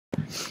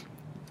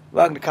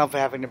Welcome to Comfort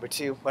Havoc number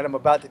 2. What I'm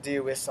about to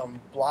do is some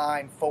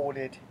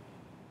blindfolded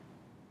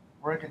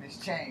working this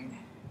chain,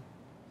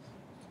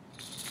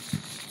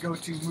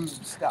 go-to move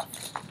stuff.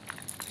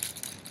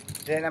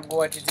 Then I'm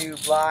going to do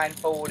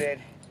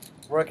blindfolded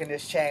working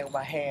this chain with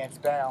my hands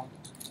bound.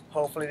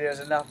 Hopefully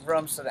there's enough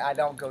room so that I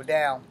don't go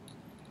down.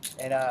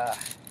 And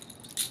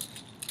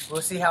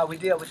we'll see how we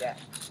deal with that.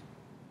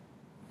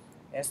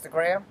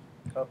 Instagram,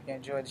 hope you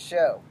enjoyed the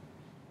show.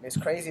 Miss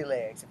Crazy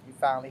Legs, if you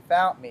finally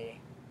found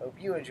me, hope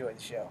you enjoyed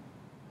the show.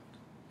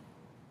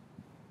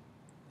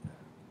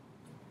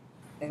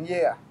 And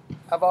yeah,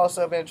 I've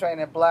also been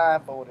training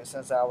blindfolded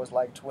since I was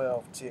like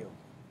 12 too.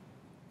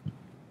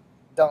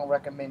 Don't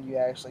recommend you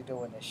actually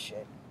doing this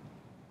shit.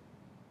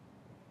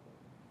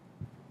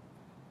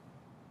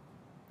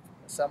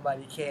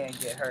 Somebody can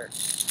get hurt.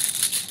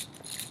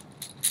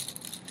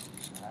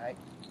 Alright.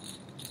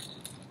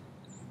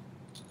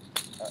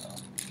 Uh-oh.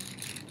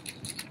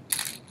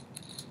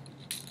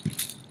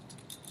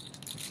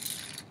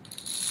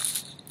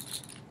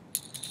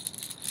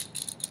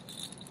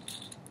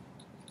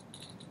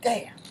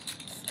 Damn.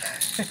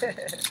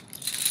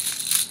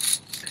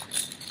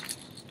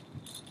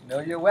 Know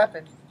your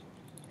weapon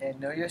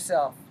and know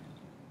yourself.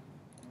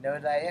 Know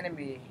thy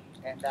enemy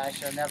and thou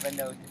shalt never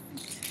know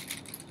defeat.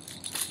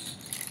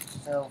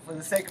 So for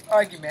the sake of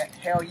argument,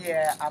 hell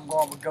yeah, I'm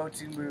going with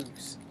go-to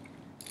moves.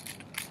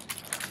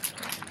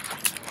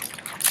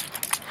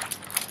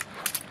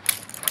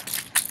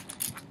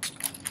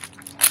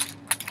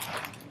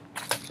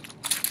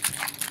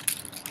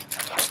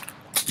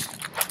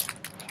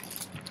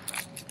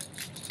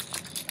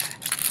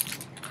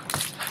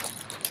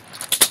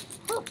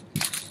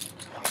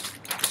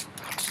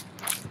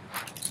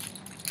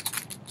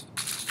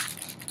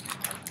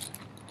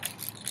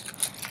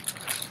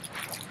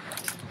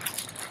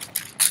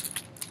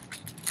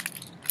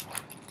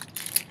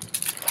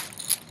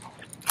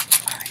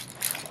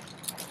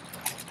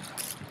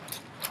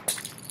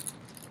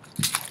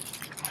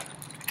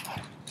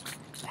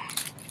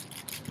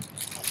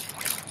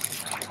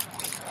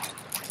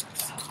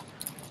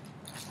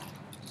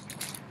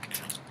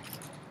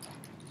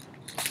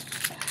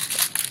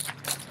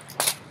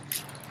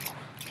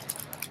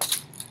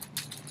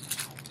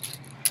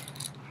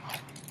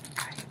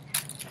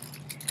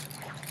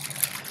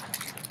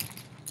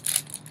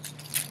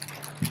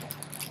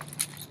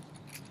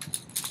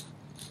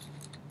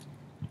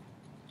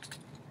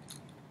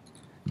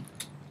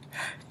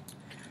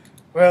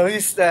 Well, at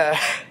least the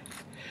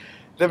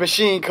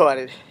machine caught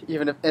it,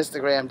 even if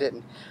Instagram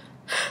didn't.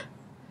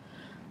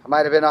 I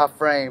might have been off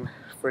frame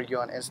for you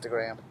on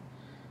Instagram.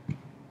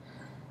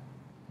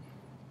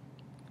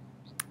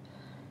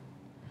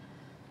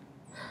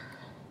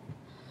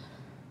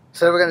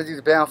 So we're going to do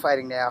the bound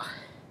fighting now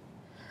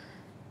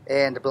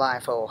and the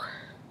blindfold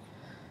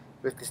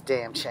with this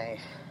damn chain.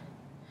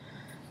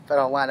 If I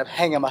don't wind up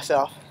hanging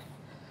myself.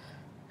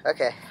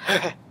 Okay.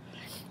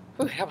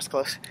 Whew, that was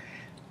close.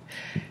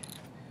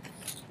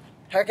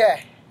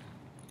 Okay,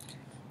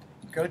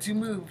 go-to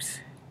moves.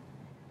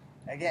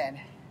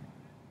 Again,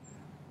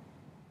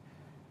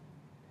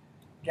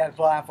 gotta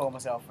blindfold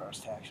myself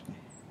first, actually,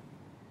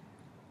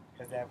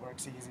 because that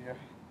works easier.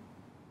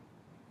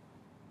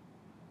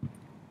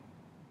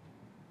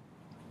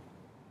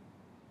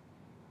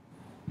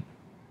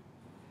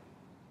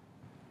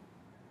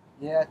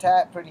 Yeah,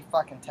 tie it pretty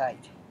fucking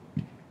tight.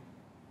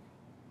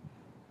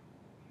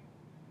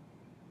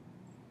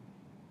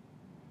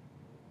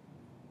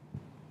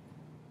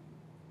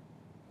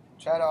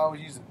 Try to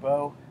always use a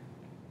bow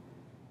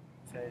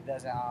so it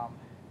doesn't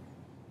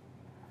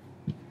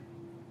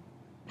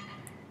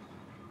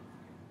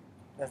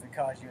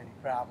cause you any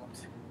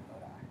problems.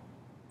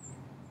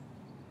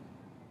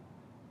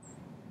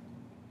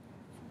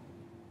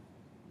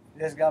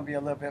 This is gonna be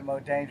a little bit more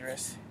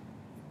dangerous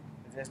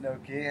because there's no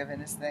give in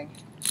this thing.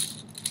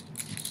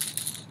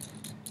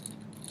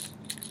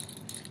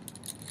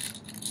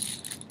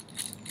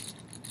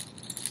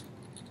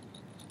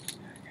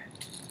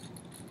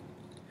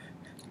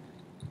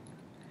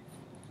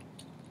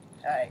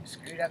 Alright,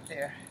 screwed up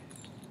there.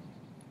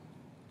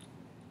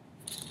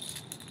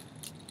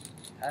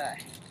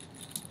 Alright.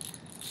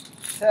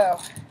 So,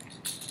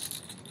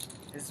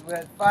 this is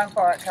where the fun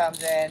part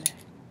comes in.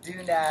 Do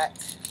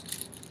not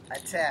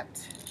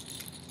attempt.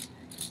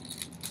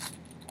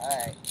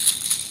 Alright.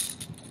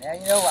 Now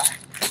you know why.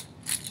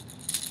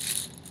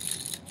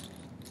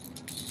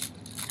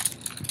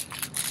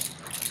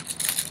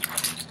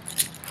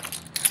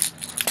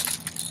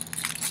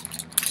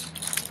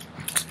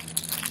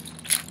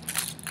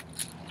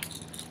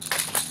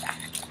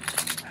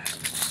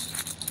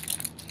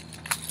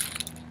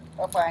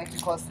 Hopefully I ain't too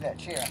close to that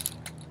chair.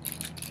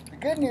 The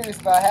good news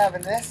about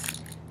having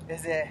this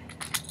is that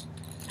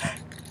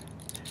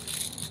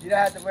you don't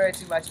have to worry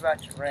too much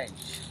about your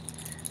range.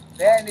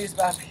 Bad news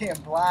about being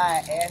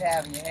blind and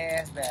having your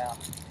hands bound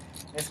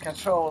is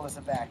control is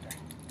a factor.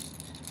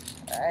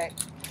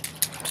 Alright?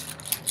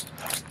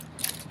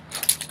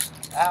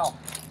 Ow.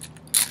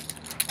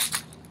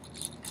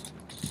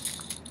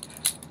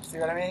 See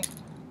what I mean?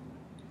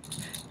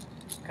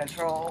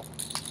 Control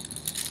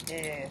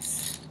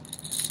is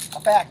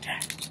a factor.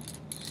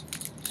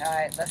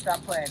 Alright, let's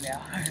stop playing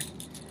now.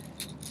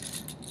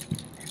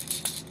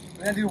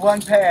 We're gonna do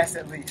one pass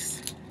at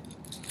least.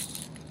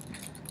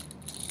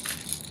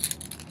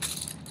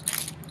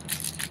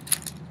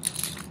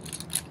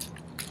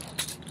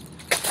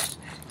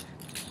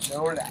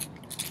 No, we're not.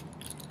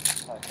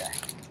 Okay.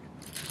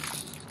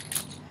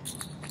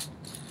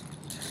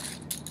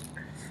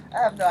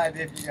 I have no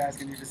idea if you guys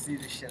can even see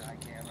this shit on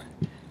camera.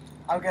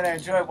 I'm gonna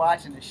enjoy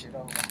watching this shit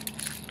over.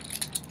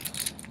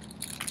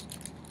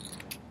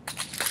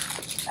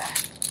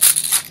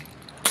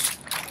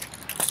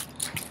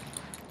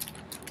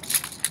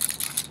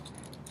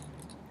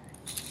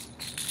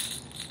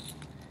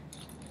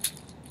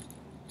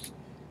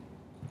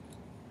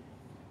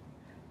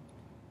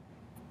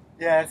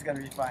 Yeah, it's gonna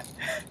be fun.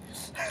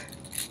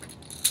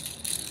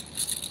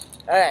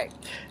 Alright,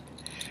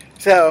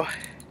 so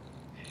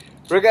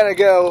we're gonna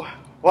go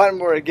one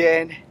more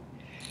again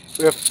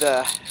with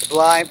the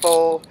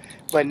blindfold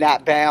but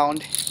not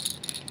bound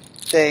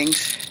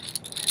things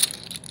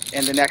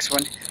in the next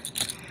one.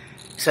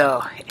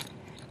 So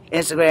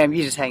Instagram,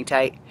 you just hang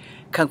tight.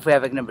 Kung Fu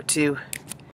Havoc #2.